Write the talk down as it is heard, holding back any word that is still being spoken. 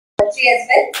laboratory as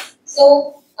well.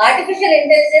 So artificial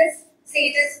intelligence, see,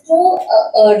 it is too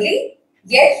early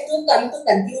yet to come to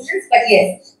conclusions, but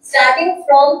yes, starting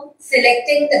from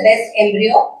selecting the best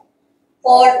embryo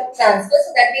for transfer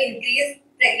so that we increase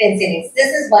pregnancy rates.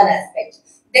 This is one aspect.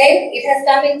 Then it has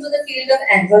come into the field of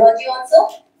andrology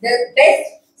also, the best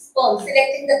sperm,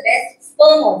 selecting the best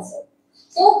sperm also.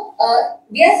 So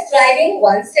we are striving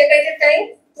one step at a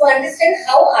time to understand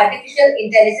how artificial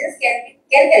intelligence can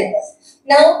help us.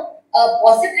 Now,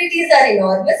 possibilities are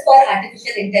enormous for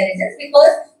artificial intelligence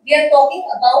because we are talking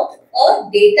about a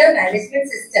data management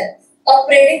system, a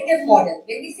predictive model.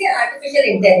 When we say artificial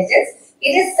intelligence,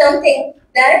 it is something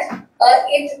that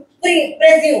it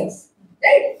presumes,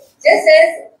 right? Just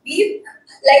as we,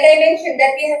 like I mentioned,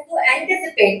 that we have to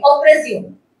anticipate or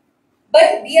presume.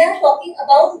 But we are talking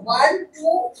about 1,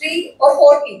 2, 3 or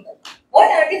 4 people. What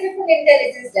artificial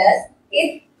intelligence does,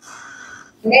 it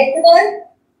network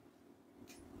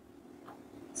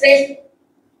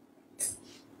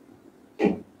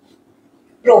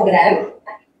program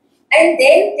and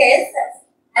then tells us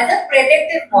as a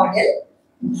predictive model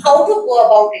how to go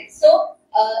about it. So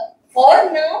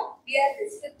for now, we are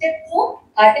restricted to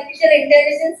artificial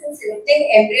intelligence in selecting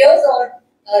embryos or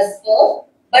sperm.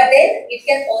 But then it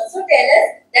can also tell us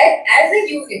that as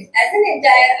a unit, as an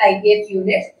entire IVF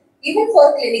unit, even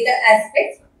for clinical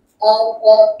aspects,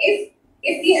 if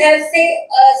we have, say,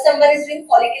 someone is doing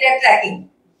follicular tracking,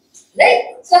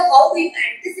 right? So how do we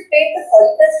anticipate the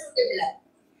follicles to develop?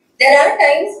 There are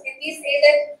times when we say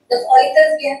that the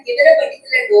follicles, we have given a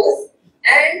particular dose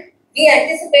and we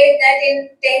anticipate that in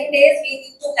 10 days we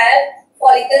need to have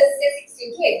follicles, say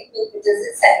 16 to 18 millimeters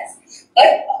in size.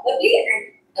 But probably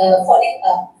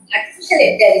artificial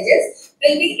intelligence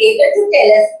will be able to tell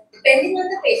us, depending on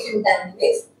the patient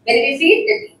dynamics, when we feed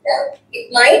the data, it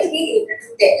might be able to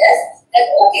tell us that,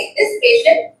 okay, this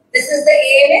patient, this is the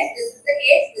AMS, this is the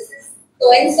age, this is so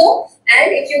and so,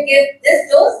 and if you give this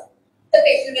dose, the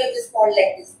patient will respond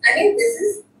like this. I mean, this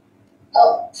is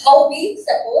how we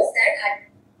suppose that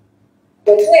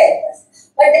going to help us.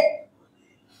 But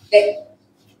then,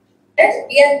 that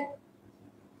we are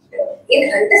in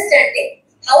understanding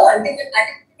how artificial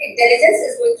intelligence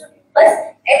is going to help us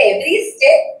at every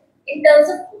step in terms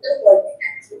of total quality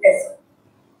management.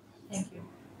 Thank you.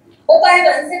 Hope I have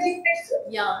answered your question.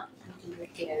 Yeah.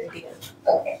 Clarity.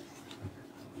 Okay.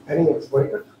 Any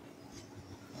expert?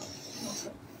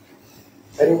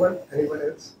 Anyone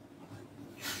else?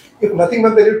 If nothing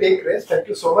but then you take rest. Thank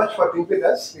you so much for being with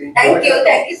us. Thank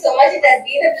you so much. It has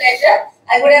been a pleasure.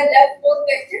 I would have loved more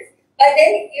questions, but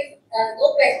then if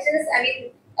no questions, I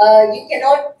mean, you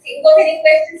cannot think of any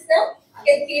questions now, you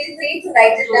can feel free to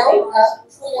write it down.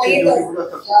 I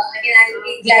will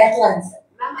be glad to answer.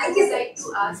 Ma'am, I would like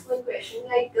to ask one question.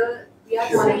 Like, we are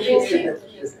monitoring.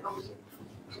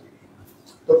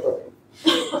 No problem.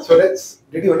 So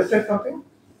did you understand something?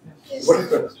 What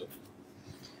did you understand?